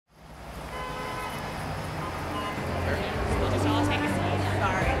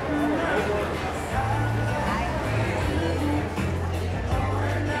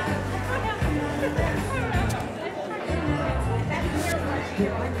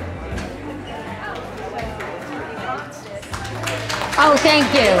Oh,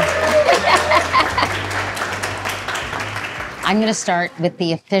 thank you. I'm going to start with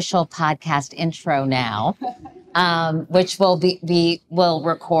the official podcast intro now, which we'll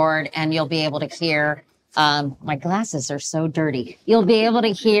record, and you'll be able to hear. My glasses are so dirty. You'll be able to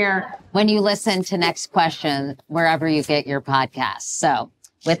hear when you listen to Next Question wherever you get your podcasts. So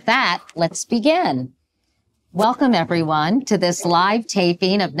with that, let's begin. Welcome, everyone, to this live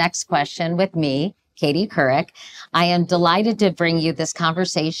taping of Next Question with me, Katie Couric. I am delighted to bring you this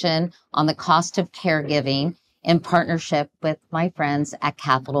conversation on the cost of caregiving in partnership with my friends at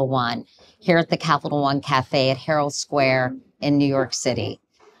Capital One, here at the Capital One Cafe at Herald Square in New York City.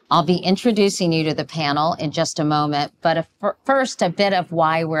 I'll be introducing you to the panel in just a moment, but first, a bit of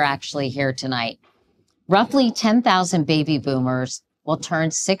why we're actually here tonight. Roughly 10,000 baby boomers will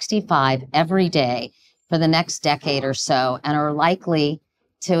turn 65 every day for the next decade or so and are likely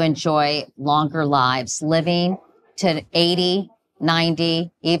to enjoy longer lives, living to 80,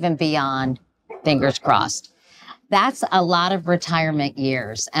 90, even beyond, fingers crossed. That's a lot of retirement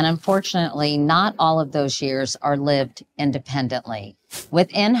years, and unfortunately, not all of those years are lived independently. With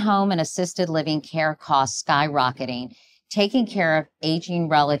in-home and assisted living care costs skyrocketing, taking care of aging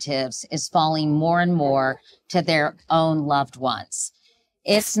relatives is falling more and more to their own loved ones.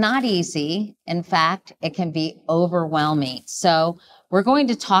 It's not easy. In fact, it can be overwhelming. So we're going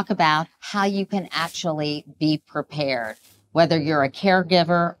to talk about how you can actually be prepared, whether you're a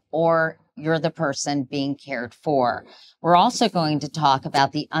caregiver or you're the person being cared for. We're also going to talk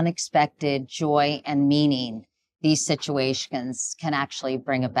about the unexpected joy and meaning these situations can actually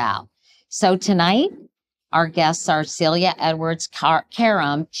bring about. So tonight, our guests are Celia Edwards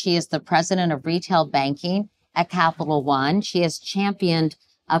Karam. She is the president of retail banking at Capital One. She has championed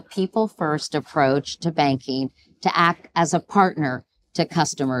a people-first approach to banking to act as a partner to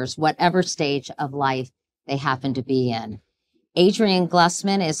customers, whatever stage of life they happen to be in. Adrienne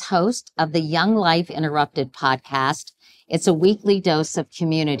Glusman is host of the Young Life Interrupted podcast. It's a weekly dose of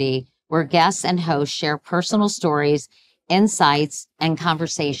community where guests and hosts share personal stories, insights, and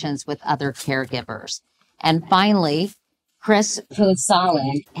conversations with other caregivers. And finally, Chris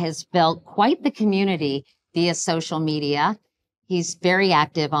Punsalan has built quite the community via social media. He's very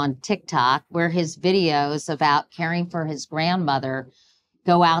active on TikTok, where his videos about caring for his grandmother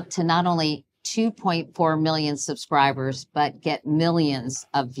go out to not only 2.4 million subscribers, but get millions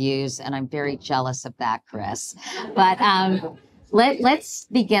of views. And I'm very jealous of that, Chris. But let's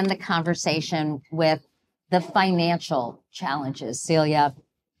begin the conversation with the financial challenges, Celia,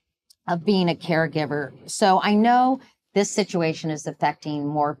 of being a caregiver. So I know this situation is affecting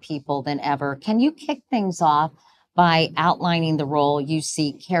more people than ever. Can you kick things off by outlining the role you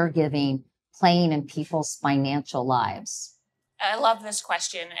see caregiving playing in people's financial lives? I love this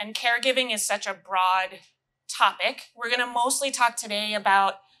question. And caregiving is such a broad topic. We're going to mostly talk today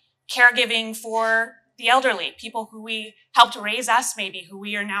about caregiving for the elderly, people who we helped raise us, maybe, who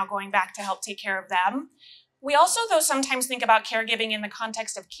we are now going back to help take care of them. We also, though, sometimes think about caregiving in the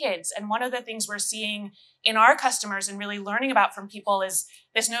context of kids. And one of the things we're seeing in our customers and really learning about from people is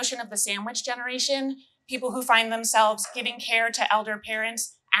this notion of the sandwich generation, people who find themselves giving care to elder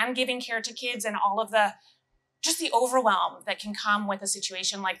parents and giving care to kids, and all of the overwhelm that can come with a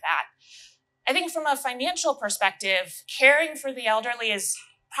situation like that. I think from a financial perspective, caring for the elderly is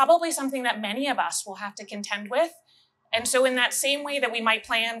probably something that many of us will have to contend with. And so in that same way that we might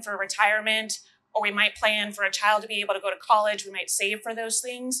plan for retirement, or we might plan for a child to be able to go to college, we might save for those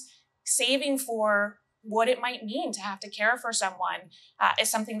things, saving for what it might mean to have to care for someone is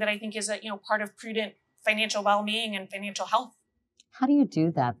something that I think is part of prudent financial well-being and financial health. How do you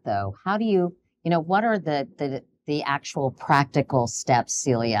do that, though? How do you what are the actual practical steps,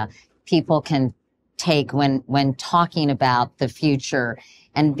 Celia, people can take when talking about the future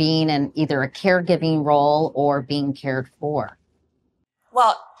and being in either a caregiving role or being cared for?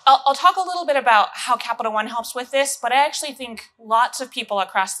 Well, I'll talk a little bit about how Capital One helps with this, but I actually think lots of people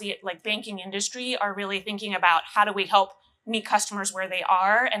across the banking industry are really thinking about how do we help meet customers where they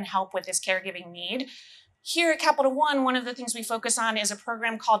are and help with this caregiving need. Here at Capital One of the things we focus on is a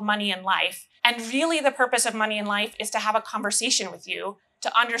program called Money in Life. And really the purpose of Money in Life is to have a conversation with you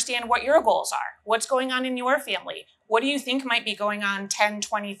to understand what your goals are, what's going on in your family, what do you think might be going on 10,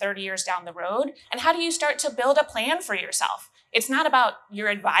 20, 30 years down the road, and how do you start to build a plan for yourself? It's not about your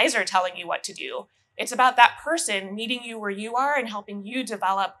advisor telling you what to do. It's about that person meeting you where you are and helping you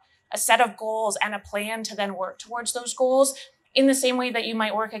develop a set of goals and a plan to then work towards those goals in the same way that you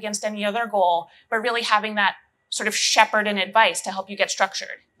might work against any other goal, but really having that sort of shepherd and advice to help you get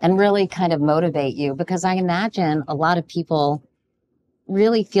structured. And really kind of motivate you, because I imagine a lot of people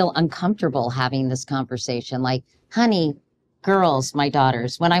really feel uncomfortable having this conversation. Like, honey, girls, my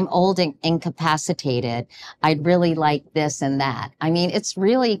daughters, when I'm old and incapacitated, I'd really like this and that. I mean, it's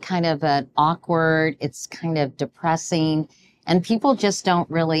really kind of an awkward, it's kind of depressing, and people just don't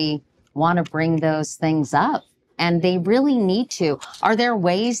really want to bring those things up. And they really need to. Are there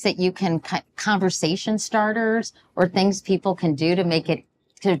ways that you can, conversation starters or things people can do to make it,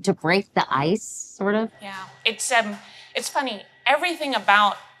 to break the ice, sort of? Yeah, it's funny. Everything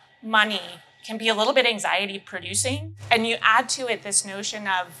about money can be a little bit anxiety producing. And you add to it this notion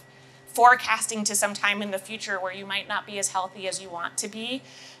of forecasting to some time in the future where you might not be as healthy as you want to be.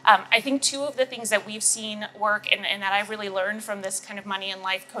 I think two of the things that we've seen work and that I've really learned from this kind of money and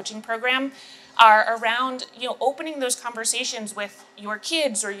life coaching program are around, opening those conversations with your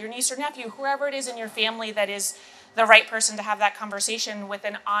kids or your niece or nephew, whoever it is in your family that is the right person to have that conversation with,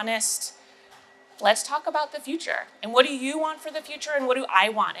 an honest, let's talk about the future. And what do you want for the future and what do I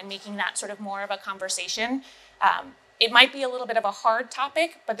want? And making that sort of more of a conversation. It might be a little bit of a hard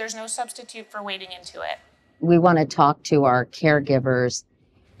topic, but there's no substitute for wading into it. We want to talk to our caregivers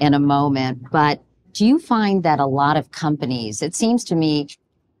in a moment, but do you find that a lot of companies, it seems to me,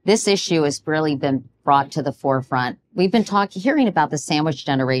 this issue has really been brought to the forefront. We've been hearing about the sandwich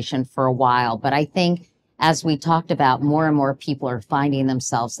generation for a while, but I think as we talked about, more and more people are finding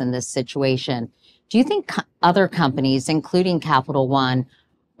themselves in this situation. Do you think other companies, including Capital One,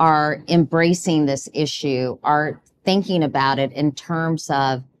 are embracing this issue, are thinking about it in terms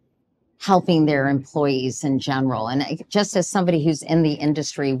of helping their employees in general? And just as somebody who's in the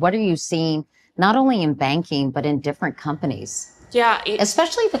industry, what are you seeing, not only in banking, but in different companies? Yeah.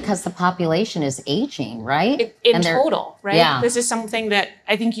 Especially because the population is aging, right? In total, right? Yeah. This is something that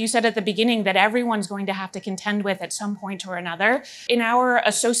I think you said at the beginning that everyone's going to have to contend with at some point or another. In our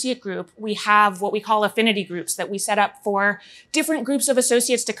associate group, we have what we call affinity groups that we set up for different groups of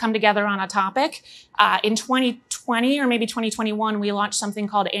associates to come together on a topic. In 2020 or maybe 2021, we launched something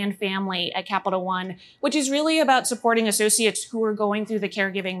called And Family at Capital One, which is really about supporting associates who are going through the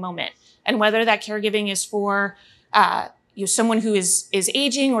caregiving moment. And whether that caregiving is for someone who is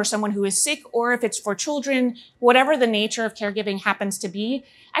aging or someone who is sick, or if it's for children, whatever the nature of caregiving happens to be,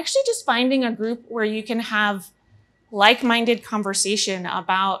 actually just finding a group where you can have like-minded conversation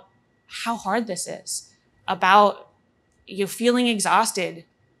about how hard this is, about you feeling exhausted,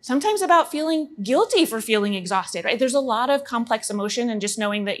 sometimes about feeling guilty for feeling exhausted, right? There's a lot of complex emotion, and just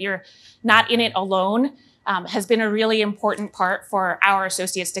knowing that you're not in it alone has been a really important part for our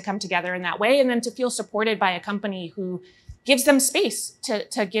associates to come together in that way, and then to feel supported by a company who gives them space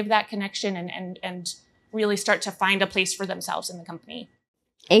to give that connection and really start to find a place for themselves in the company.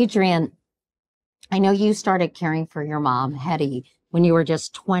 Adrienne, I know you started caring for your mom, Hetty, when you were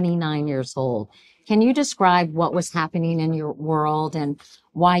just 29 years old. Can you describe what was happening in your world and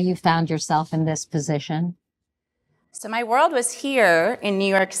why you found yourself in this position? So my world was here in New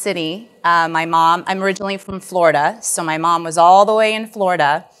York City. I'm originally from Florida, so my mom was all the way in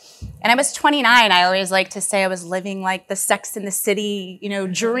Florida. And I was 29. I always like to say I was living like the Sex in the City,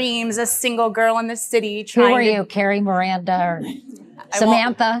 dreams, a single girl in the city. Who were you, Carrie, Miranda, or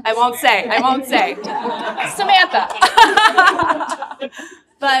Samantha? I won't say. Samantha.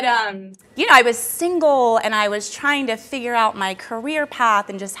 But, I was single and I was trying to figure out my career path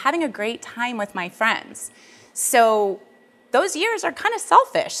and just having a great time with my friends. So those years are kind of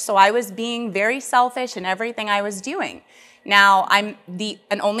selfish. So I was being very selfish in everything I was doing. Now, I'm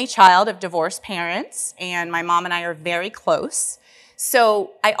an only child of divorced parents, and my mom and I are very close.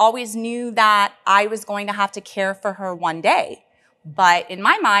 So I always knew that I was going to have to care for her one day. But in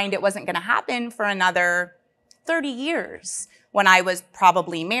my mind, it wasn't going to happen for another 30 years when I was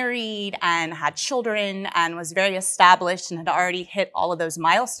probably married and had children and was very established and had already hit all of those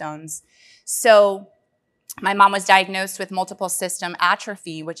milestones. So my mom was diagnosed with multiple system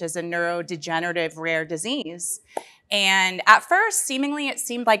atrophy, which is a neurodegenerative rare disease. And at first, seemingly, it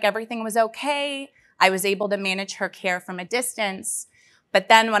seemed like everything was okay. I was able to manage her care from a distance. But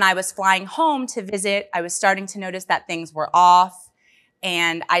then when I was flying home to visit, I was starting to notice that things were off.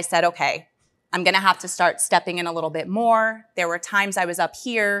 And I said, okay, I'm going to have to start stepping in a little bit more. There were times I was up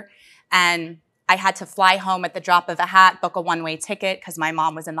here and I had to fly home at the drop of a hat, book a one-way ticket because my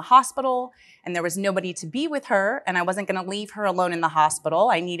mom was in the hospital and there was nobody to be with her, and I wasn't going to leave her alone in the hospital.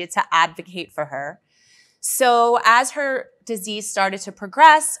 I needed to advocate for her. So as her disease started to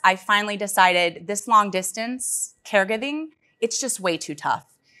progress, I finally decided this long distance caregiving, it's just way too tough.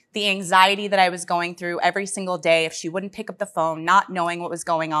 The anxiety that I was going through every single day, if she wouldn't pick up the phone, not knowing what was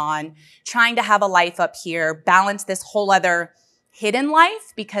going on, trying to have a life up here, balance this whole other hidden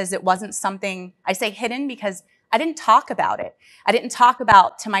life, because it wasn't something, I say hidden because I didn't talk about it. I didn't talk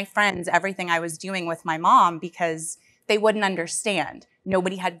about to my friends everything I was doing with my mom because they wouldn't understand.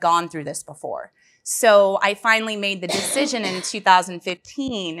 Nobody had gone through this before. So I finally made the decision in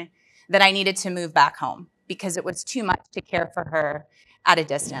 2015 that I needed to move back home because it was too much to care for her at a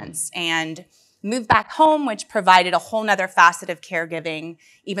distance. And moved back home, which provided a whole nother facet of caregiving.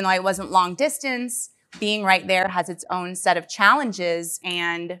 Even though I wasn't long distance, being right there has its own set of challenges.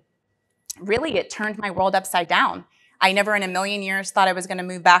 And really, it turned my world upside down. I never in a million years thought I was going to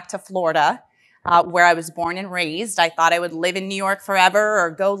move back to Florida, where I was born and raised. I thought I would live in New York forever or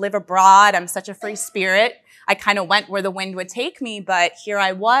go live abroad. I'm such a free spirit. I kind of went where the wind would take me, but here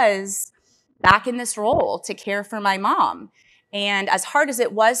I was back in this role to care for my mom. And as hard as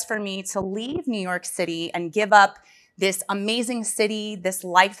it was for me to leave New York City and give up this amazing city, this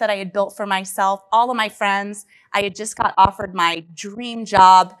life that I had built for myself, all of my friends, I had just got offered my dream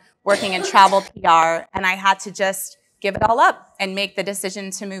job working in travel PR, and I had to just give it all up and make the decision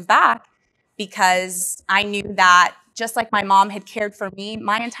to move back because I knew that just like my mom had cared for me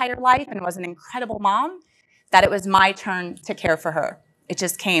my entire life and was an incredible mom, that it was my turn to care for her. It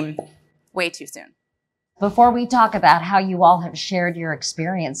just came way too soon. Before we talk about how you all have shared your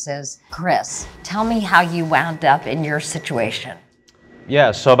experiences, Chris, tell me how you wound up in your situation.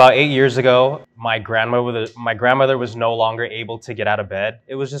 Yeah, so about 8 years ago, my grandmother was no longer able to get out of bed.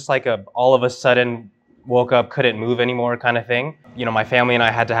 It was just like all of a sudden woke up, couldn't move anymore kind of thing. You know, my family and I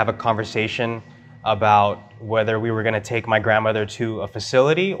had to have a conversation about whether we were going to take my grandmother to a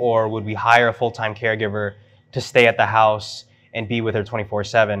facility or would we hire a full-time caregiver to stay at the house and be with her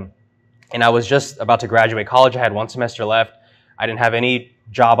 24/7. And I was just about to graduate college. I had 1 semester left. I didn't have any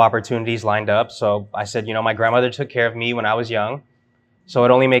job opportunities lined up. So I said, you know, my grandmother took care of me when I was young. So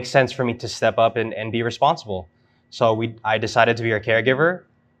it only makes sense for me to step up and be responsible. So I decided to be her caregiver,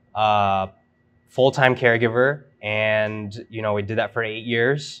 full-time caregiver. And, you know, we did that for 8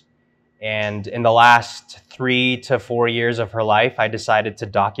 years. And in the last 3 to 4 years of her life, I decided to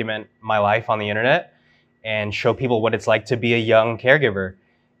document my life on the internet and show people what it's like to be a young caregiver.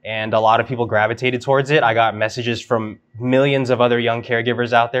 And a lot of people gravitated towards it. I got messages from millions of other young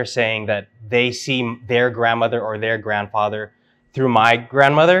caregivers out there saying that they see their grandmother or their grandfather through my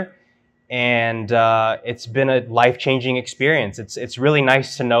grandmother. And it's been a life-changing experience. It's really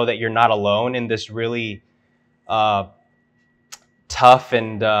nice to know that you're not alone in this really tough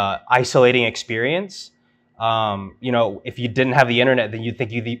and isolating experience. You know, if you didn't have the internet, then you'd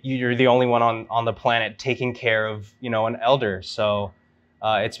think you're the only one on the planet taking care of, you know, an elder. So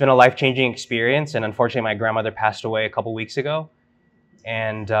it's been a life-changing experience, and unfortunately my grandmother passed away a couple weeks ago.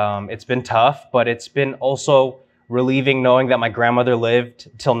 And it's been tough, but it's been also relieving knowing that my grandmother lived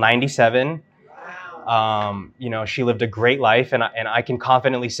till 97. You know, she lived a great life, and I can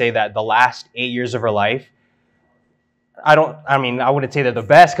confidently say that the last 8 years of her life, I wouldn't say they're the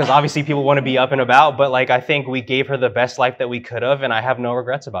best because obviously people want to be up and about, but like I think we gave her the best life that we could have, and I have no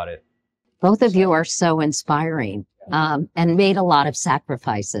regrets about it. Both of you are so inspiring and made a lot of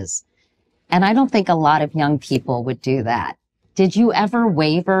sacrifices. And I don't think a lot of young people would do that. Did you ever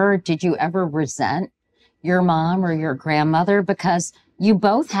waver? Did you ever resent your mom or your grandmother? Because you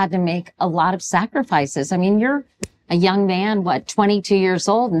both had to make a lot of sacrifices. I mean, you're a young man, 22 years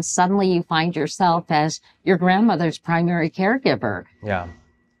old, and suddenly you find yourself as your grandmother's primary caregiver. Yeah.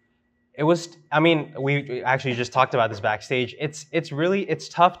 It was, I mean, we actually just talked about this backstage. It's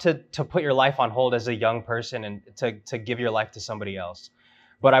tough to put your life on hold as a young person and to give your life to somebody else.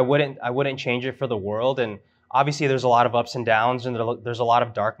 But I wouldn't change it for the world. And obviously there's a lot of ups and downs and there's a lot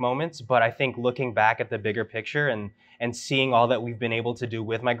of dark moments, but I think looking back at the bigger picture and seeing all that we've been able to do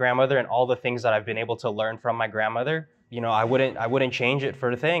with my grandmother and all the things that I've been able to learn from my grandmother, you know, I wouldn't change it for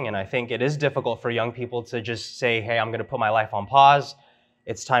a thing. And I think it is difficult for young people to just say, hey, I'm going to put my life on pause.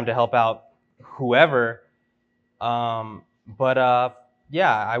 It's time to help out whoever. Yeah,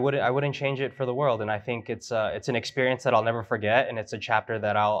 I wouldn't change it for the world. And I think it's an experience that I'll never forget. And it's a chapter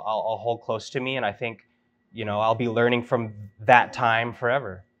that I'll hold close to me. And I think, you know, I'll be learning from that time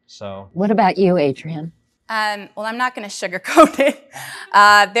forever. So what about you, Adrienne? Well, I'm not going to sugarcoat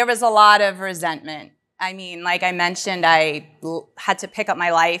it. There was a lot of resentment. I mean, like I mentioned, I had to pick up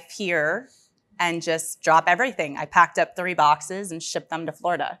my life here and just drop everything. I packed up 3 boxes and shipped them to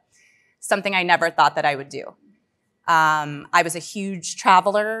Florida, something I never thought that I would do. I was a huge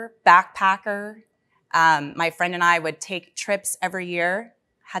traveler, backpacker. My friend and I would take trips every year,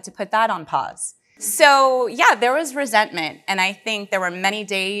 had to put that on pause. So yeah, there was resentment. And I think there were many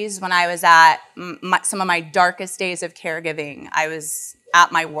days when I was at some of my darkest days of caregiving. I was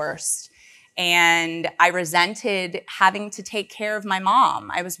at my worst. And I resented having to take care of my mom.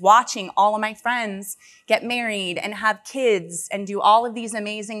 I was watching all of my friends get married and have kids and do all of these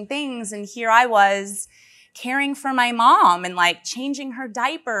amazing things. And here I was caring for my mom and like changing her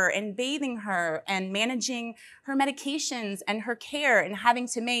diaper and bathing her and managing her medications and her care and having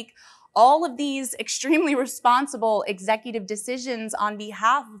to make all of these extremely responsible executive decisions on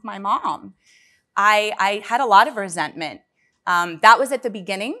behalf of my mom. I had a lot of resentment. That was at the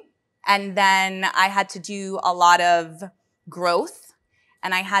beginning. And then I had to do a lot of growth,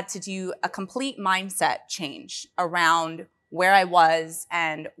 and I had to do a complete mindset change around where I was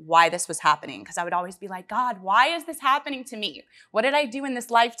and why this was happening. Because I would always be like, God, why is this happening to me? What did I do in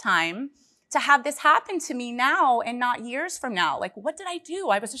this lifetime to have this happen to me now and not years from now? Like, what did I do?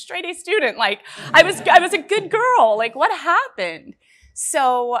 I was a straight A student. Like, I was a good girl. Like, what happened?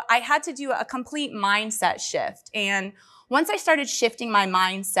 So I had to do a complete mindset shift. And once I started shifting my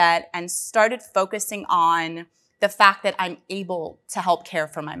mindset and started focusing on the fact that I'm able to help care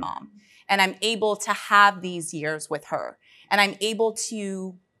for my mom, and I'm able to have these years with her, and I'm able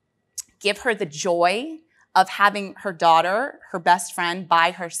to give her the joy of having her daughter, her best friend,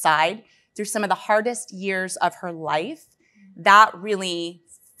 by her side through some of the hardest years of her life, that really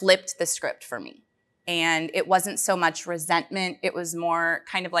flipped the script for me. And it wasn't so much resentment. It was more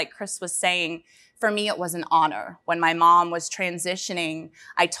kind of like Chris was saying, for me, it was an honor. When my mom was transitioning,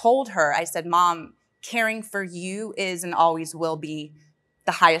 I told her, I said, Mom, caring for you is and always will be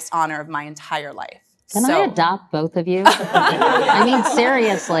the highest honor of my entire life. Can I adopt both of you? I mean,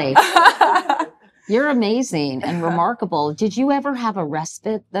 seriously. You're amazing and remarkable. Did you ever have a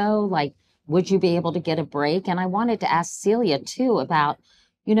respite, though? Like, would you be able to get a break? And I wanted to ask Celia, too, about,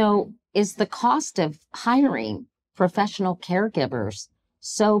 you know, is the cost of hiring professional caregivers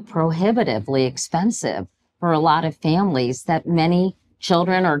so prohibitively expensive for a lot of families that many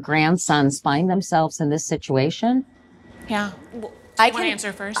children or grandsons find themselves in this situation? Yeah. I can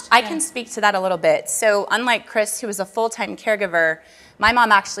answer first. I can speak to that a little bit. So unlike Chris, who was a full-time caregiver, my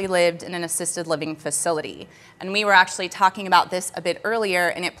mom actually lived in an assisted living facility. And we were actually talking about this a bit earlier,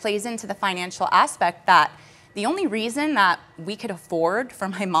 and it plays into the financial aspect that the only reason that we could afford for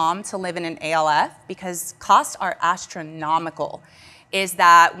my mom to live in an ALF, because costs are astronomical, is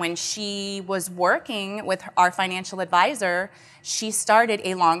that when she was working with our financial advisor, she started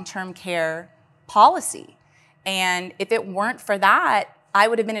a long-term care policy. And if it weren't for that, I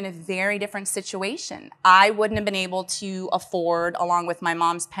would have been in a very different situation. I wouldn't have been able to afford, along with my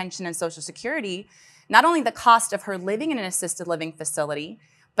mom's pension and Social Security, not only the cost of her living in an assisted living facility,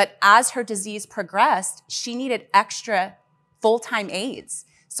 but as her disease progressed, she needed extra full-time aides.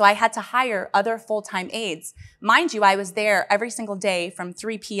 So I had to hire other full-time aides. Mind you, I was there every single day from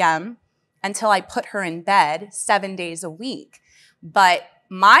 3 p.m. until I put her in bed 7 days a week. But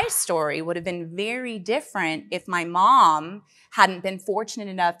my story would have been very different if my mom hadn't been fortunate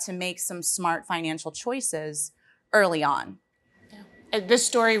enough to make some smart financial choices early on. Yeah. This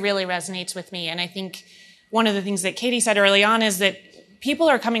story really resonates with me. And I think one of the things that Katie said early on is that people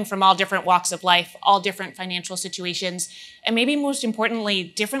are coming from all different walks of life, all different financial situations, and maybe most importantly,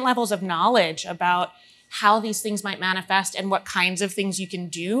 different levels of knowledge about how these things might manifest and what kinds of things you can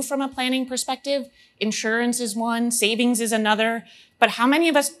do from a planning perspective. Insurance is one, savings is another, but how many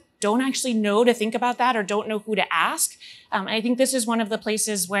of us don't actually know to think about that or don't know who to ask? I think this is one of the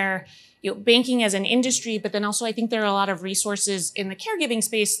places where banking as an industry, but then also I think there are a lot of resources in the caregiving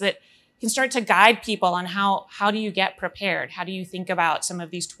space that can start to guide people on how do you get prepared? How do you think about some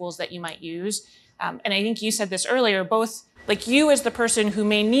of these tools that you might use? And I think you said this earlier, both like you as the person who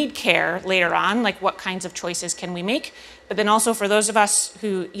may need care later on, like what kinds of choices can we make? But then also for those of us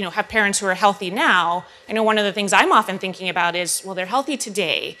who have parents who are healthy now, I know one of the things I'm often thinking about is, well, they're healthy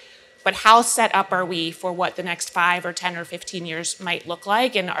today, but how set up are we for what the next 5 or 10 or 15 years might look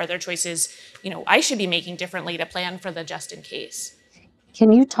like? And are there choices, I should be making differently to plan for the just in case?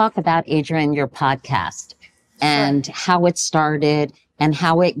 Can you talk about, Adrienne, your podcast and how it started and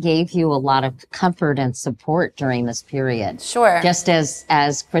how it gave you a lot of comfort and support during this period? Sure. Just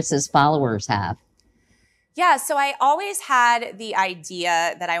as Chris's followers have. Yeah, so I always had the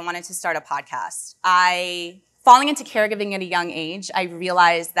idea that I wanted to start a podcast. Falling into caregiving at a young age, I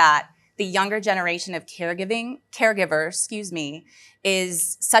realized that the younger generation of caregivers,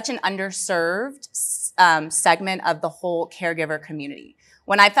 is such an underserved segment of the whole caregiver community.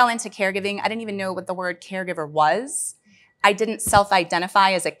 When I fell into caregiving, I didn't even know what the word caregiver was. I didn't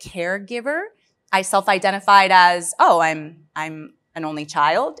self-identify as a caregiver. I self-identified as, I'm an only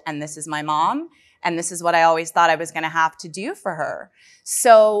child, and this is my mom, and this is what I always thought I was going to have to do for her.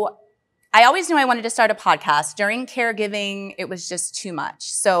 So I always knew I wanted to start a podcast. During caregiving, it was just too much.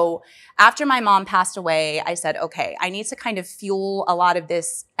 So after my mom passed away, I said, okay, I need to kind of fuel a lot of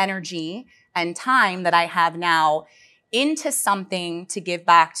this energy and time that I have now into something to give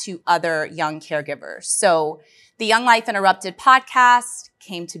back to other young caregivers. So the Young Life Interrupted podcast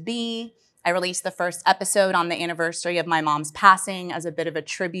came to be. I released the first episode on the anniversary of my mom's passing as a bit of a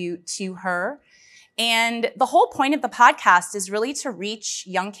tribute to her. And the whole point of the podcast is really to reach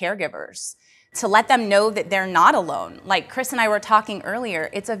young caregivers, to let them know that they're not alone. Like Chris and I were talking earlier,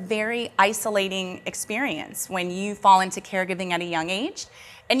 it's a very isolating experience when you fall into caregiving at a young age,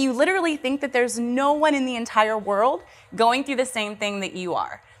 and you literally think that there's no one in the entire world going through the same thing that you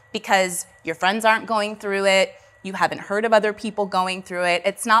are, because your friends aren't going through it. You haven't heard of other people going through it.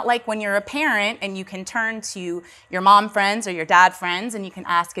 It's not like when you're a parent and you can turn to your mom friends or your dad friends and you can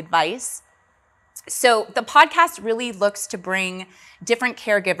ask advice. So the podcast really looks to bring different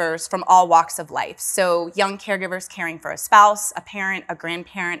caregivers from all walks of life. So young caregivers caring for a spouse, a parent, a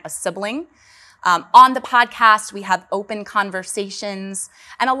grandparent, a sibling. On the podcast, we have open conversations,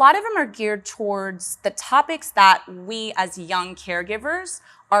 and a lot of them are geared towards the topics that we as young caregivers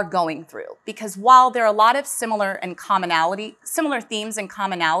are going through. Because while there are a lot of similar themes and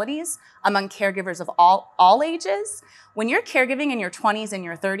commonalities among caregivers of all ages, when you're caregiving in your 20s and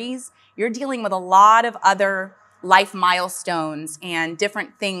your 30s, you're dealing with a lot of other life milestones and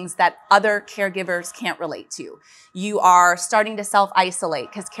different things that other caregivers can't relate to. You are starting to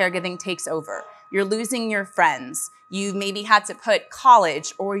self-isolate because caregiving takes over. You're losing your friends. You maybe had to put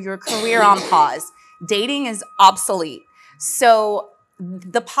college or your career on pause. Dating is obsolete. So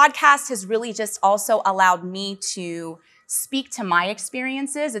the podcast has really just also allowed me to speak to my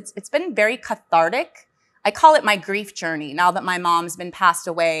experiences. It's been very cathartic. I call it my grief journey. Now that my mom's been passed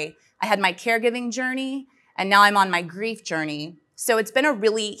away, I had my caregiving journey, and now I'm on my grief journey. So it's been a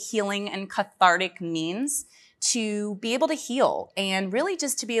really healing and cathartic means to be able to heal and really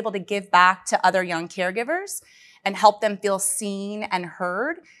just to be able to give back to other young caregivers and help them feel seen and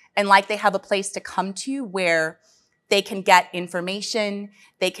heard and like they have a place to come to where they can get information,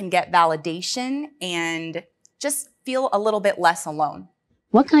 they can get validation, and just feel a little bit less alone.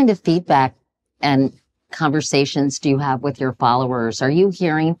 What kind of feedback and conversations do you have with your followers? Are you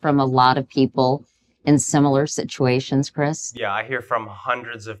hearing from a lot of people in similar situations, Chris? Yeah, I hear from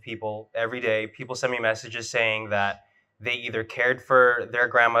hundreds of people every day. People send me messages saying that they either cared for their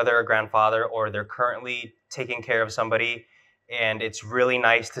grandmother or grandfather, or they're currently taking care of somebody. And it's really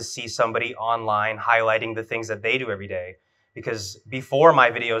nice to see somebody online highlighting the things that they do every day. Because before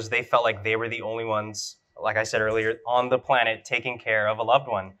my videos, they felt like they were the only ones, like I said earlier, on the planet taking care of a loved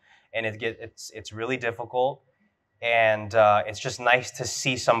one. And it's really difficult. And it's just nice to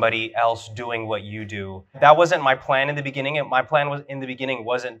see somebody else doing what you do. That wasn't my plan in the beginning. My plan was in the beginning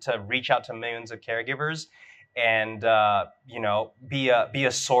wasn't to reach out to millions of caregivers and you know, be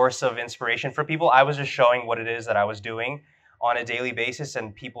a source of inspiration for people. I was just showing what it is that I was doing on a daily basis,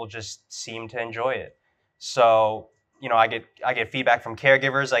 and people just seem to enjoy it. So, you know, I get feedback from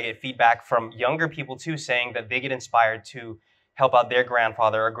caregivers. I get feedback from younger people too, saying that they get inspired to help out their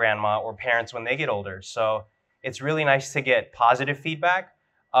grandfather or grandma or parents when they get older. So it's really nice to get positive feedback.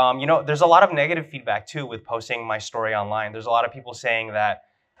 You know, there's a lot of negative feedback too with posting my story online. There's a lot of people saying that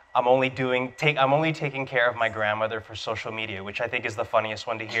I'm only taking care of my grandmother for social media, which I think is the funniest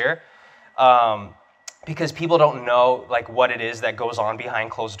one to hear. Because people don't know like what it is that goes on behind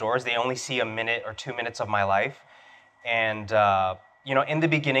closed doors. They only see a minute or 2 minutes of my life. And you know, in the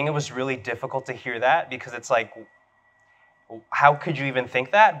beginning, it was really difficult to hear that, because it's like, how could you even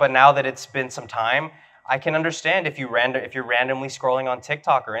think that? But now that it's been some time, I can understand if you're randomly scrolling on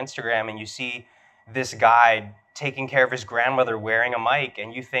TikTok or Instagram and you see this guy taking care of his grandmother wearing a mic,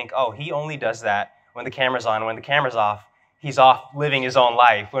 and you think, oh, he only does that when the camera's on. When the camera's off, he's off living his own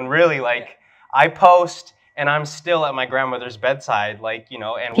life. When really, like, I post and I'm still at my grandmother's bedside, like, you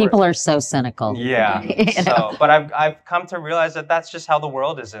know, and people are so cynical. Yeah. You know? So, but I've come to realize that that's just how the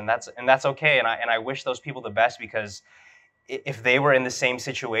world is, and that's okay. And I wish those people the best, because if they were in the same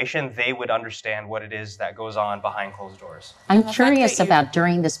situation, they would understand what it is that goes on behind closed doors. I'm curious about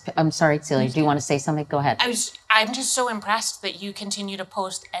during this. I'm sorry, Celia. Do you want to say something? Go ahead. I'm just so impressed that you continue to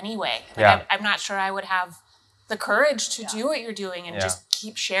post anyway. Like, Yeah. I'm not sure I would have the courage to do what you're doing and just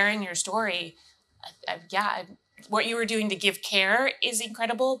keep sharing your story. What you were doing to give care is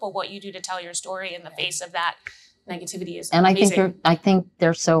incredible, but what you do to tell your story in the face of that negativity is amazing. I think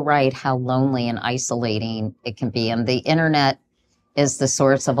they're so right how lonely and isolating it can be. And the internet is the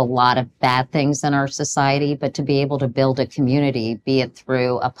source of a lot of bad things in our society, but to be able to build a community, be it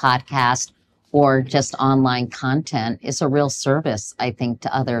through a podcast or just online content, is a real service, I think,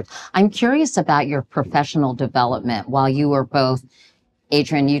 to others. I'm curious about your professional development while you were both,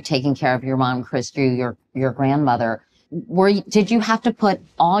 Adrienne, you taking care of your mom, Chris, your grandmother. did you have to put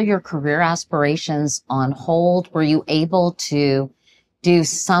all your career aspirations on hold? Were you able to do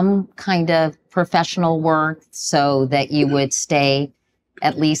some kind of professional work so that you would stay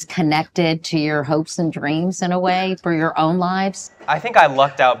at least connected to your hopes and dreams in a way for your own lives? I think I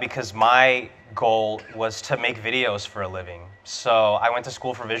lucked out because my goal was to make videos for a living. So I went to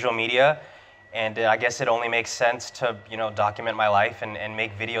school for visual media, and I guess it only makes sense to, document my life and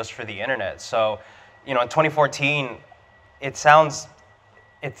make videos for the internet. So, in 2014, it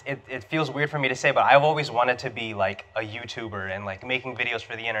feels weird for me to say, but I've always wanted to be like a YouTuber and like making videos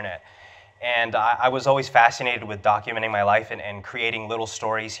for the internet. And I was always fascinated with documenting my life and creating little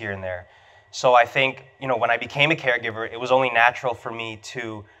stories here and there. So I think, when I became a caregiver, it was only natural for me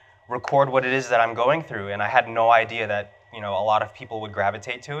to record what it is that I'm going through. And I had no idea that, a lot of people would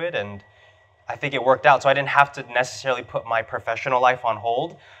gravitate to it. And I think it worked out. So I didn't have to necessarily put my professional life on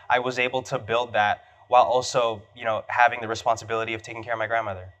hold. I was able to build that while also, having the responsibility of taking care of my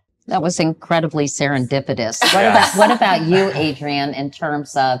grandmother. That was incredibly serendipitous. What about you, Adrienne, in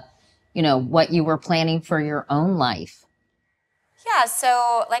terms of, what you were planning for your own life? Yeah,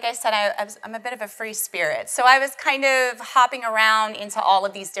 so like I said, I'm a bit of a free spirit. So I was kind of hopping around into all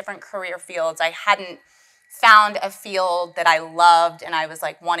of these different career fields. I hadn't found a field that I loved and I was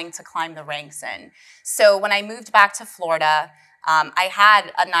like wanting to climb the ranks in. So when I moved back to Florida, I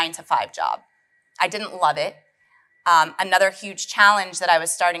had a 9-to-5 job. I didn't love it. Another huge challenge that I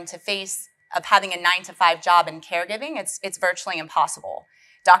was starting to face of having a 9-to-5 job in caregiving, it's virtually impossible.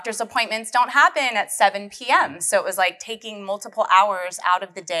 Doctor's appointments don't happen at 7 p.m. So it was like taking multiple hours out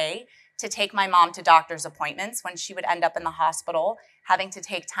of the day to take my mom to doctor's appointments when she would end up in the hospital, having to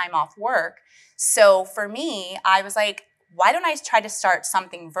take time off work. So for me, I was like, why don't I try to start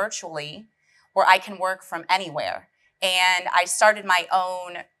something virtually where I can work from anywhere? And I started my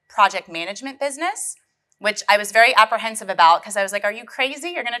own project management business, which I was very apprehensive about because I was like, are you crazy?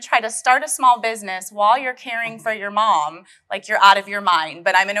 You're going to try to start a small business while you're caring for your mom, like you're out of your mind.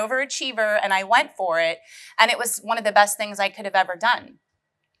 But I'm an overachiever and I went for it. And it was one of the best things I could have ever done.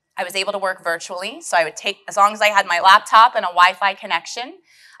 I was able to work virtually. So I would take, as long as I had my laptop and a Wi-Fi connection.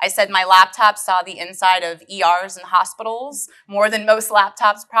 I said my laptop saw the inside of ERs and hospitals more than most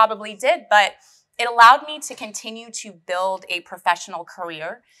laptops probably did. But it allowed me to continue to build a professional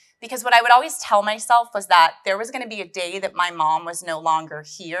career. Because what I would always tell myself was that there was going to be a day that my mom was no longer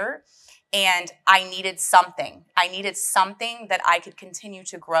here and I needed something. I needed something that I could continue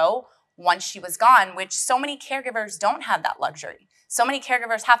to grow once she was gone, which so many caregivers don't have that luxury. So many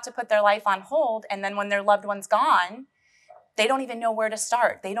caregivers have to put their life on hold, and then when their loved one's gone, they don't even know where to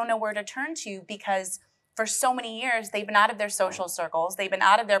start. They don't know where to turn to because for so many years, they've been out of their social circles. They've been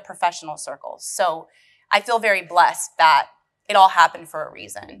out of their professional circles. So I feel very blessed that it all happened for a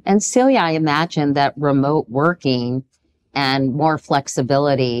reason. And Celia, I imagine that remote working and more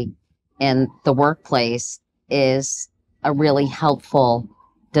flexibility in the workplace is a really helpful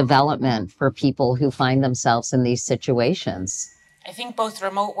development for people who find themselves in these situations. I think both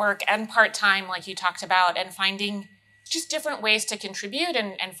remote work and part-time, like you talked about, and finding just different ways to contribute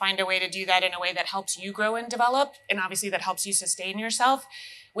and find a way to do that in a way that helps you grow and develop, and obviously that helps you sustain yourself.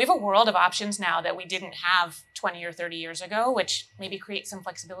 We have a world of options now that we didn't have 20 or 30 years ago, which maybe creates some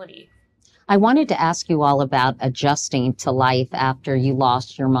flexibility. I wanted to ask you all about adjusting to life after you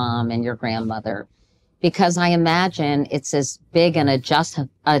lost your mom and your grandmother, because I imagine it's as big an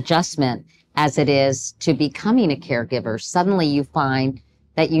adjustment as it is to becoming a caregiver. Suddenly you find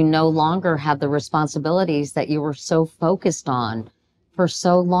that you no longer have the responsibilities that you were so focused on for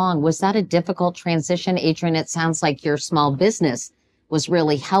so long. Was that a difficult transition? Adrienne, it sounds like your small business was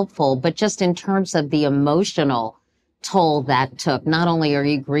really helpful, but just in terms of the emotional toll that took, not only are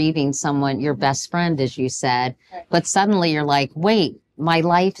you grieving someone, your best friend, as you said, but suddenly you're like, wait, my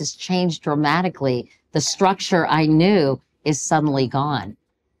life has changed dramatically. The structure I knew is suddenly gone.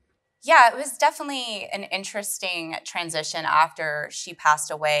 Yeah, it was definitely an interesting transition after she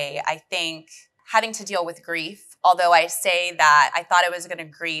passed away. I think having to deal with grief, although I say that I thought I was going to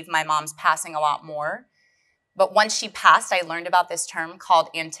grieve my mom's passing a lot more. But once she passed, I learned about this term called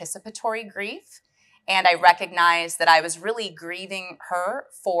anticipatory grief. And I recognized that I was really grieving her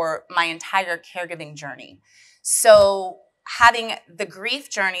for my entire caregiving journey. So having the grief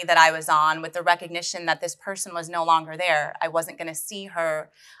journey that I was on with the recognition that this person was no longer there, I wasn't going to see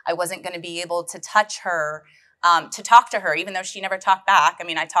her, I wasn't going to be able to touch her, to talk to her, even though she never talked back. I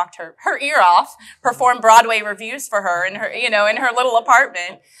mean, I talked her ear off, performed Broadway reviews for her in her, in her little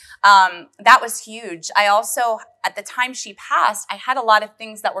apartment. That was huge. I also, at the time she passed, I had a lot of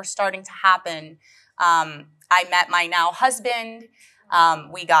things that were starting to happen. I met my now husband.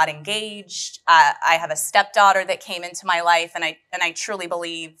 We got engaged. I have a stepdaughter that came into my life, and I truly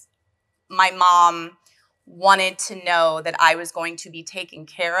believe my mom wanted to know that I was going to be taken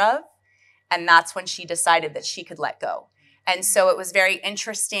care of, and that's when she decided that she could let go. And so it was very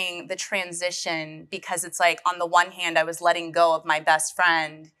interesting, the transition, because it's like, on the one hand, I was letting go of my best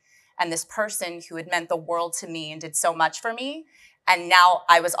friend and this person who had meant the world to me and did so much for me. And now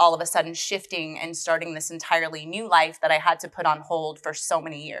I was all of a sudden shifting and starting this entirely new life that I had to put on hold for so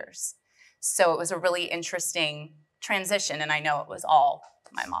many years. So it was a really interesting transition, and I know it was all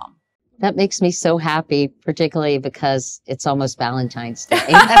my mom. That makes me so happy, particularly because it's almost Valentine's Day.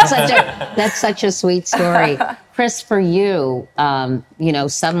 That's such a sweet story. Chris, for you,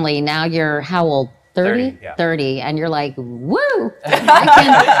 suddenly now you're how old? 30? 30, yeah. 30, and you're like, woo!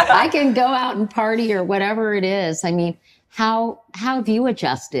 I can go out and party or whatever it is. I mean, how have you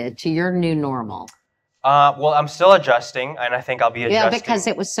adjusted to your new normal? Well, I'm still adjusting, and I think I'll be adjusting. Yeah, because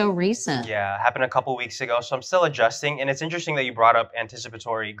it was so recent. Yeah, it happened a couple weeks ago, so I'm still adjusting. And it's interesting that you brought up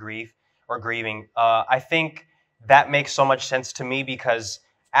anticipatory grief or grieving. I think that makes so much sense to me because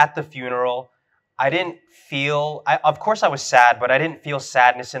at the funeral, I didn't feel, of course I was sad, but I didn't feel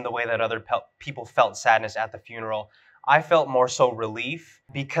sadness in the way that other people felt sadness at the funeral. I felt more so relief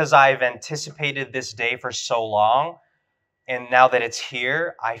because I've anticipated this day for so long. And now that it's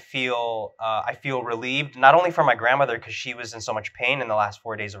here, I feel relieved, not only for my grandmother because she was in so much pain in the last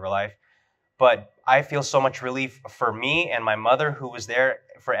 4 days of her life, but I feel so much relief for me and my mother who was there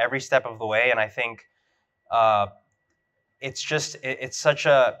for every step of the way. And I think it's such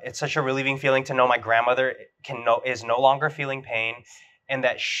a relieving feeling to know my grandmother is no longer feeling pain, and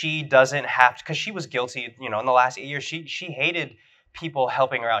that she doesn't have to, because she was guilty, in the last 8 years, she hated people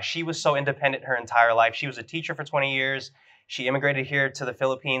helping her out. She was so independent her entire life. She was a teacher for 20 years. She immigrated here to the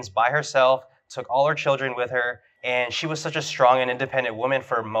Philippines by herself, took all her children with her, and she was such a strong and independent woman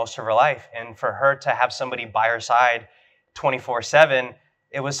for most of her life. And for her to have somebody by her side 24/7,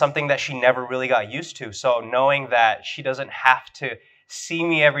 it was something that she never really got used to. So knowing that she doesn't have to see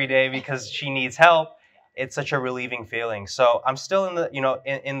me every day because she needs help, it's such a relieving feeling. So I'm still in the,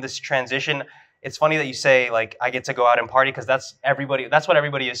 in this transition. It's funny that you say, like, I get to go out and party because that's what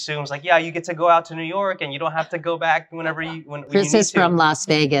everybody assumes. Like, yeah, you get to go out to New York and you don't have to go back whenever you when Chris you need is from to. Las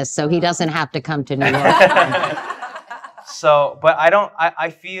Vegas, so he doesn't have to come to New York. So, but I don't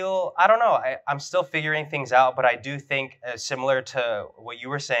know. I'm still figuring things out, but I do think similar to what you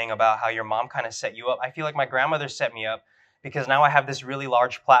were saying about how your mom kind of set you up. I feel like my grandmother set me up because now I have this really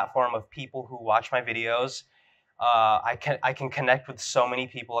large platform of people who watch my videos. I can connect with so many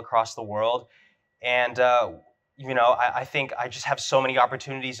people across the world. And, I think I just have so many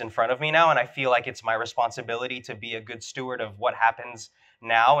opportunities in front of me now, and I feel like it's my responsibility to be a good steward of what happens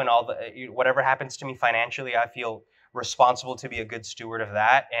now and whatever happens to me financially. I feel responsible to be a good steward of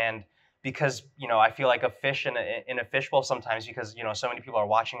that. And because, I feel like a fish in a fishbowl sometimes because, so many people are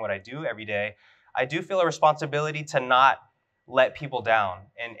watching what I do every day. I do feel a responsibility to not let people down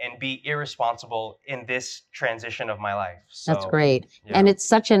and be irresponsible in this transition of my life. So, that's great. Yeah. And it's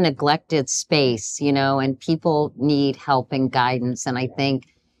such a neglected space, and people need help and guidance. And I think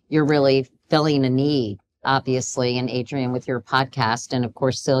you're really filling a need, obviously, and Adrienne with your podcast, and of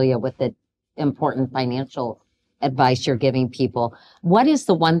course, Celia with the important financial advice you're giving people. What is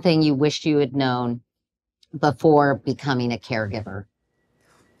the one thing you wish you had known before becoming a caregiver?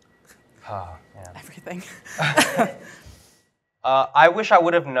 Oh, man. Everything. I wish I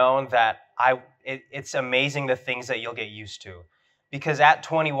would have known that it's amazing the things that you'll get used to. Because at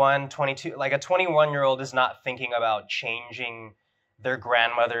 21, 22, like a 21-year-old is not thinking about changing their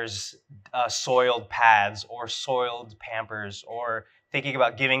grandmother's soiled pads or soiled Pampers or thinking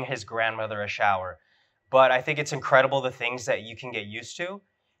about giving his grandmother a shower. But I think it's incredible the things that you can get used to.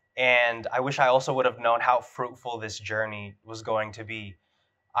 And I wish I also would have known how fruitful this journey was going to be.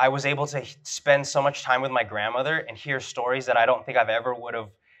 I was able to spend so much time with my grandmother and hear stories that I don't think I've ever would have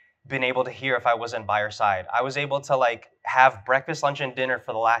been able to hear if I wasn't by her side. I was able to have breakfast, lunch, and dinner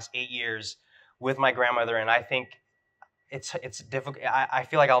for the last 8 years with my grandmother, and I think it's difficult. I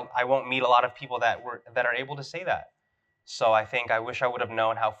feel like I won't meet a lot of people that are able to say that. So I think I wish I would have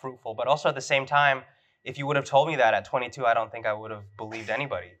known how fruitful. But also at the same time, if you would have told me that at 22, I don't think I would have believed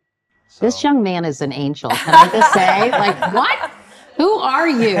anybody. So. This young man is an angel. Can I just say, what? Who are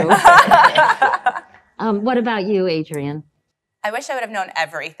you? What about you, Adrienne? I wish I would have known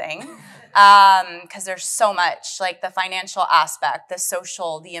everything because there's so much, like the financial aspect, the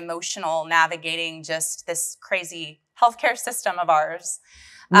social, the emotional, navigating just this crazy healthcare system of ours.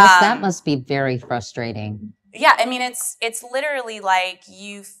 That must be very frustrating. Yeah, I mean, it's literally like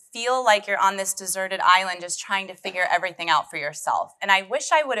you feel like you're on this deserted island just trying to figure everything out for yourself. And I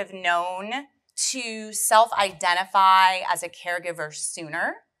wish I would have known to self-identify as a caregiver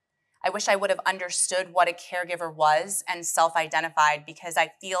sooner. I wish I would have understood what a caregiver was and self-identified, because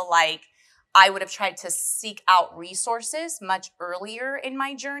I feel like I would have tried to seek out resources much earlier in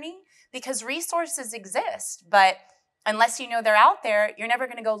my journey, because resources exist, but unless you know they're out there, you're never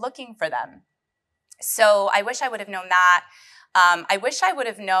going to go looking for them. So I wish I would have known that. I wish I would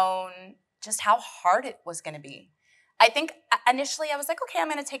have known just how hard it was going to be. I think initially I was like, okay, I'm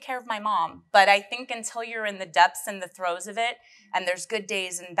going to take care of my mom. But I think until you're in the depths and the throes of it, and there's good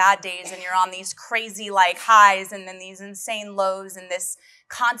days and bad days, and you're on these crazy like highs and then these insane lows and this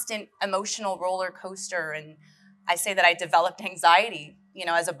constant emotional roller coaster. And I say that I developed anxiety, you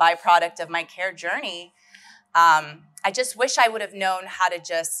know, as a byproduct of my care journey. I just wish I would have known how to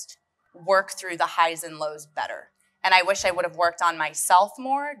just work through the highs and lows better. And I wish I would have worked on myself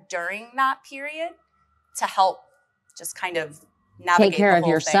more during that period to help just kind of navigate take care the of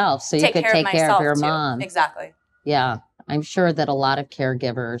whole yourself thing. so you could take care of your too. mom. Exactly. Yeah, I'm sure that a lot of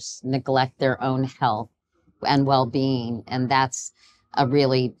caregivers neglect their own health and well-being, and that's a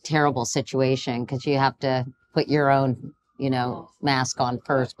really terrible situation because you have to put your own, you know, mask on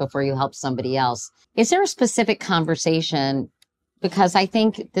first before you help somebody else. Is there a specific conversation, because I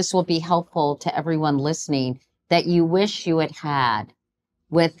think this will be helpful to everyone listening, that you wish you had had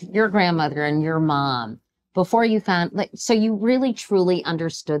with your grandmother and your mom before you found, like, so you really truly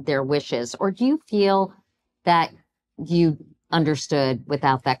understood their wishes? Or do you feel that you understood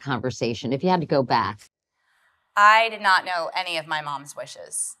without that conversation, if you had to go back? I did not know any of my mom's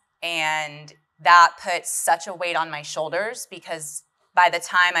wishes. And that put such a weight on my shoulders, because by the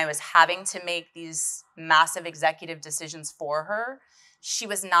time I was having to make these massive executive decisions for her, she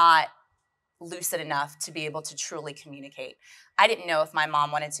was not lucid enough to be able to truly communicate. I didn't know if my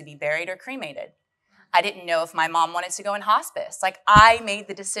mom wanted to be buried or cremated. I didn't know if my mom wanted to go in hospice. Like, I made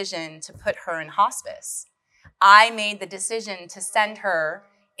the decision to put her in hospice. I made the decision to send her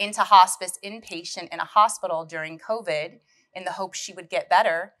into hospice inpatient in a hospital during COVID in the hope she would get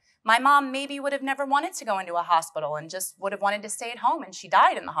better. My mom maybe would have never wanted to go into a hospital and just would have wanted to stay at home, and she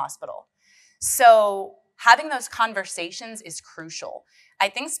died in the hospital. So having those conversations is crucial. I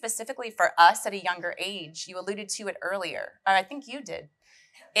think specifically for us at a younger age, you alluded to it earlier, or I think you did.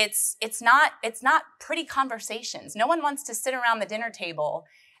 It's not pretty conversations. No one wants to sit around the dinner table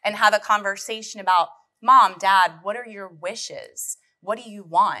and have a conversation about, Mom, Dad, what are your wishes? What do you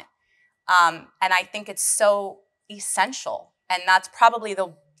want? And I think it's so essential. And that's probably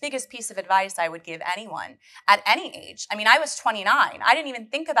the biggest piece of advice I would give anyone at any age. I mean, I was 29. I didn't even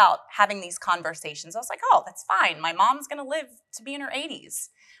think about having these conversations. I was like, oh, that's fine. My mom's going to live to be in her 80s.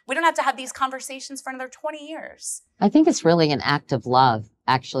 We don't have to have these conversations for another 20 years. I think it's really an act of love,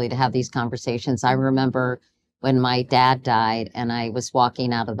 actually, to have these conversations. I remember when my dad died and I was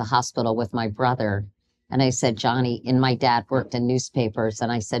walking out of the hospital with my brother, and I said, Johnny, and my dad worked in newspapers,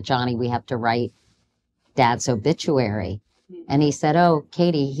 and I said, Johnny, we have to write Dad's obituary. And he said, oh,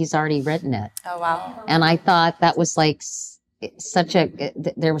 Katie, he's already written it. Oh, wow. And I thought that was like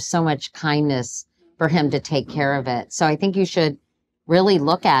there was so much kindness for him to take care of it. So I think you should really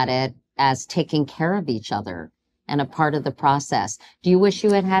look at it as taking care of each other and a part of the process. Do you wish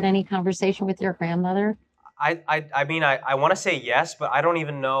you had had any conversation with your grandmother? I mean, I want to say yes, but I don't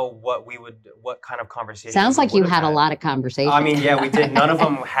even know what kind of conversation. Sounds like you had a lot of conversations. I mean, yeah, we did. None of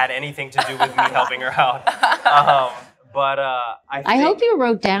them had anything to do with me helping her out. But I hope you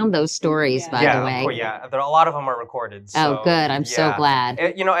wrote down those stories, by the way. Yeah, a lot of them are recorded. So, oh, good. I'm so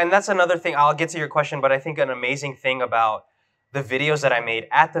glad. You know, and that's another thing. I'll get to your question, but I think an amazing thing about the videos that I made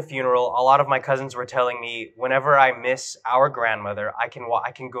at the funeral, a lot of my cousins were telling me, whenever I miss our grandmother, I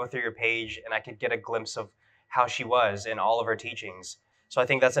can go through your page and I could get a glimpse of how she was and all of her teachings. So I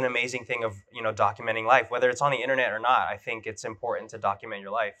think that's an amazing thing of, you know, documenting life, whether it's on the internet or not. I think it's important to document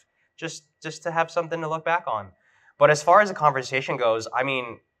your life, just to have something to look back on. But as far as the conversation goes, I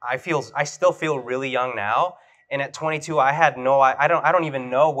mean, I still feel really young now. And at 22, I don't even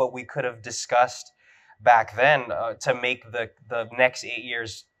know what we could have discussed back then to make the next 8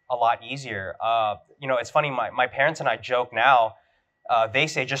 years a lot easier. You know, it's funny, my parents and I joke now, they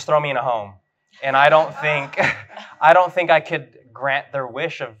say, just throw me in a home. And I don't think I could grant their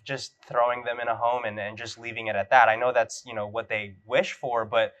wish of just throwing them in a home and just leaving it at that. I know that's, you know, what they wish for,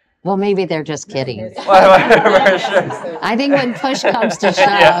 but well, maybe they're just kidding. Sure. I think when push comes to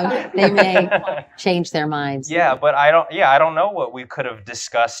shove, they may change their minds. Yeah, but I don't know what we could have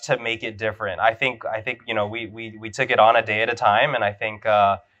discussed to make it different. I think you know, we took it on a day at a time, and I think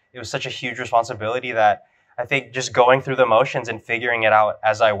it was such a huge responsibility that I think just going through the motions and figuring it out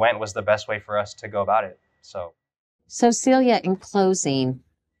as I went was the best way for us to go about it. So Celia, in closing,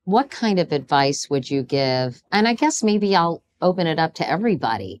 what kind of advice would you give? And I guess maybe I'll open it up to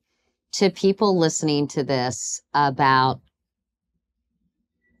everybody, to people listening to this about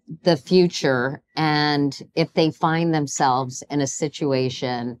the future, and if they find themselves in a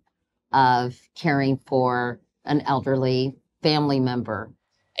situation of caring for an elderly family member.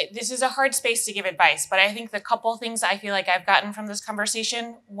 This is a hard space to give advice, but I think the couple things I feel like I've gotten from this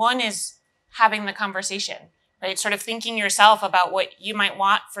conversation, one is having the conversation, right? Sort of thinking yourself about what you might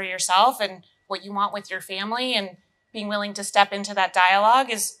want for yourself and what you want with your family, and being willing to step into that dialogue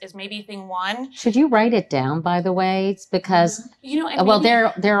is maybe thing one. Should you write it down, by the way? It's because, well,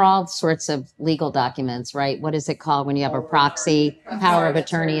 there are all sorts of legal documents, right? What is it called when you have a proxy, power of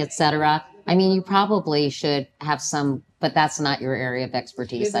attorney, et cetera? I mean, you probably should have some, but that's not your area of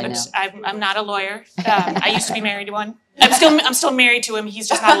expertise, I know. I'm not a lawyer. I used to be married to one. I'm still married to him. He's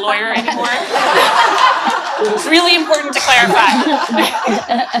just not a lawyer anymore. It's really important to clarify.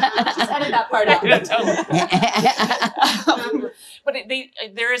 Just edit that part out. But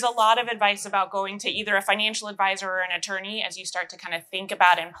there is a lot of advice about going to either a financial advisor or an attorney as you start to kind of think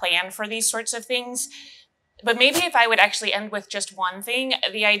about and plan for these sorts of things. But maybe if I would actually end with just one thing,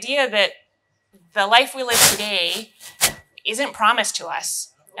 the idea that the life we live today isn't promised to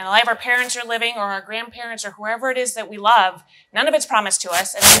us. And the life our parents are living, or our grandparents, or whoever it is that we love, none of it's promised to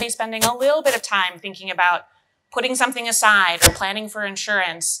us. And maybe spending a little bit of time thinking about putting something aside or planning for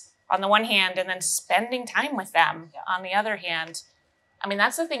insurance on the one hand, and then spending time with them on the other hand. I mean,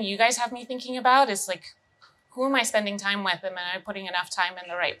 that's the thing you guys have me thinking about, is like, who am I spending time with? Am I putting enough time in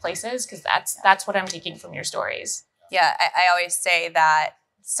the right places? Because that's what I'm taking from your stories. Yeah, I always say that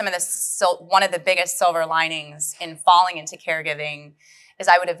one of the biggest silver linings in falling into caregiving is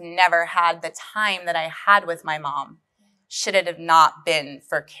I would have never had the time that I had with my mom should it have not been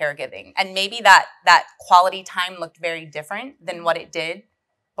for caregiving. And maybe that quality time looked very different than what it did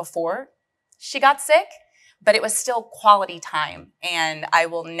before she got sick, but it was still quality time. And I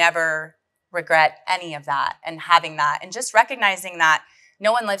will never regret any of that, and having that, and just recognizing that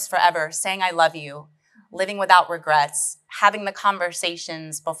no one lives forever, saying I love you, living without regrets, having the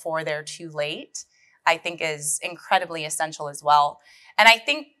conversations before they're too late, I think is incredibly essential as well. And I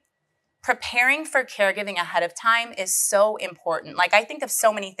think preparing for caregiving ahead of time is so important. Like, I think of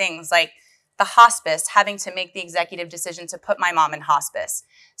so many things, like the hospice, having to make the executive decision to put my mom in hospice.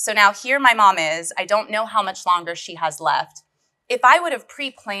 So now here my mom is, I don't know how much longer she has left. If I would have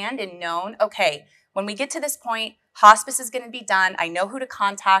pre-planned and known, okay, when we get to this point, hospice is going to be done, I know who to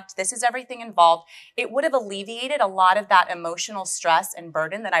contact, this is everything involved, it would have alleviated a lot of that emotional stress and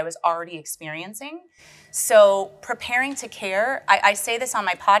burden that I was already experiencing. So preparing to care, I say this on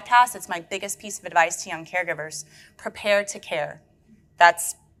my podcast, it's my biggest piece of advice to young caregivers: prepare to care.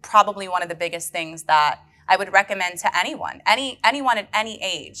 That's probably one of the biggest things that I would recommend to anyone at any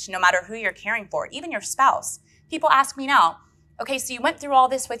age, no matter who you're caring for, even your spouse. People ask me now, okay, so you went through all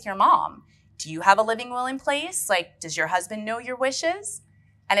this with your mom. Do you have a living will in place? Like, does your husband know your wishes?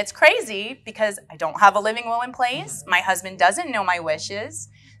 And it's crazy because I don't have a living will in place. My husband doesn't know my wishes.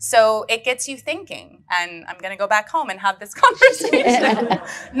 So it gets you thinking. And I'm going to go back home and have this conversation.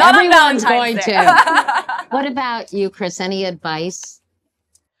 Not Everyone's on going Valentine's Day. to. What about you, Chris? Any advice?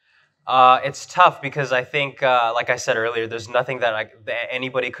 It's tough because I think, like I said earlier, there's nothing that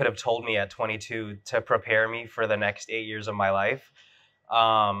anybody could have told me at 22 to prepare me for the next 8 years of my life.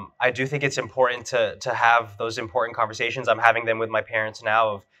 I do think it's important to have those important conversations. I'm having them with my parents now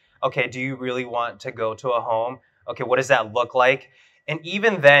of, okay, do you really want to go to a home? Okay, what does that look like? And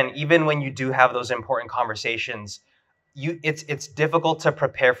even then, even when you do have those important conversations, it's difficult to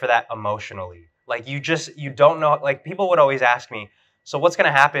prepare for that emotionally. Like you don't know, like people would always ask me, so what's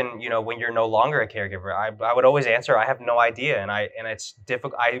going to happen, when you're no longer a caregiver? I would always answer, I have no idea. And it's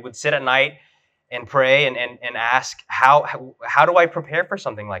difficult. I would sit at night and pray and ask, how do I prepare for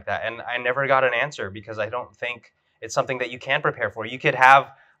something like that? And I never got an answer because I don't think it's something that you can prepare for. You could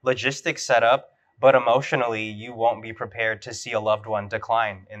have logistics set up, but emotionally you won't be prepared to see a loved one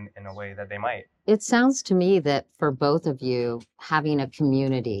decline in a way that they might. It sounds to me that for both of you, having a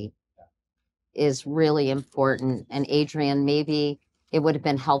community is really important. And Adrienne, maybe it would have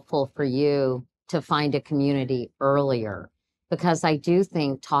been helpful for you to find a community earlier, because I do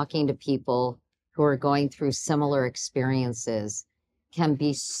think talking to people who are going through similar experiences can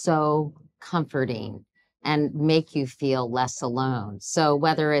be so comforting and make you feel less alone. So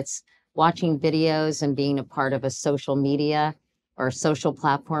whether it's watching videos and being a part of a social media or social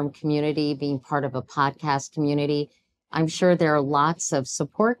platform community, being part of a podcast community, I'm sure there are lots of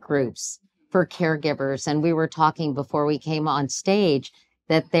support groups for caregivers. And we were talking before we came on stage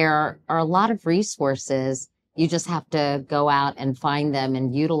that there are a lot of resources. You just have to go out and find them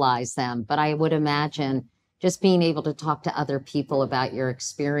and utilize them. But I would imagine just being able to talk to other people about your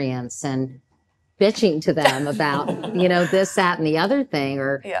experience and bitching to them about, you know, this, that, and the other thing,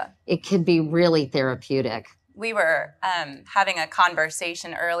 or it can be really therapeutic. We were having a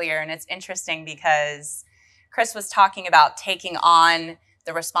conversation earlier, and it's interesting because Chris was talking about taking on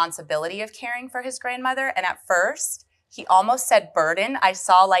the responsibility of caring for his grandmother. And at first, he almost said burden. I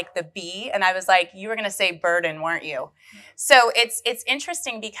saw like the B, and I was like, you were going to say burden, weren't you? So it's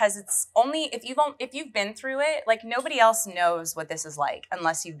interesting because it's only if you've been through it, like nobody else knows what this is like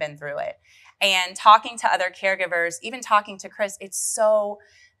unless you've been through it. And talking to other caregivers, even talking to Chris, it's so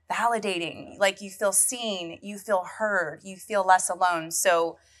validating. Like you feel seen, you feel heard, you feel less alone.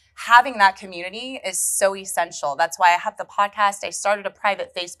 So having that community is so essential. That's why I have the podcast. I started a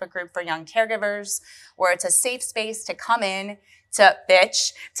private Facebook group for young caregivers where it's a safe space to come in, to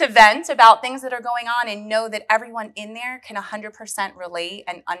bitch, to vent about things that are going on and know that everyone in there can 100% relate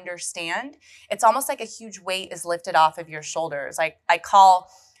and understand. It's almost like a huge weight is lifted off of your shoulders. I call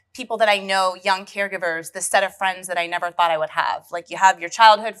people that I know, young caregivers, the set of friends that I never thought I would have. Like you have your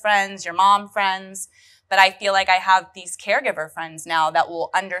childhood friends, your mom friends, but I feel like I have these caregiver friends now that will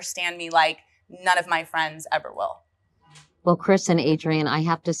understand me like none of my friends ever will. Well, Chris and Adrienne, I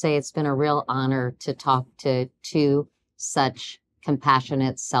have to say it's been a real honor to talk to two such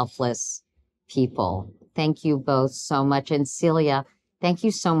compassionate, selfless people. Thank you both so much. And Celia, thank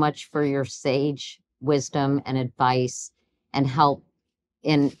you so much for your sage wisdom and advice and help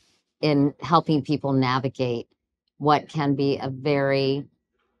in helping people navigate what can be a very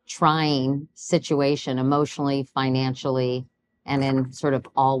trying situation emotionally, financially, and in sort of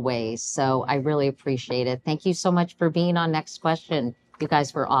all ways. So I really appreciate it. Thank you so much for being on Next Question. You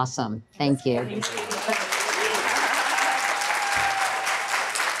guys were awesome. Thank you.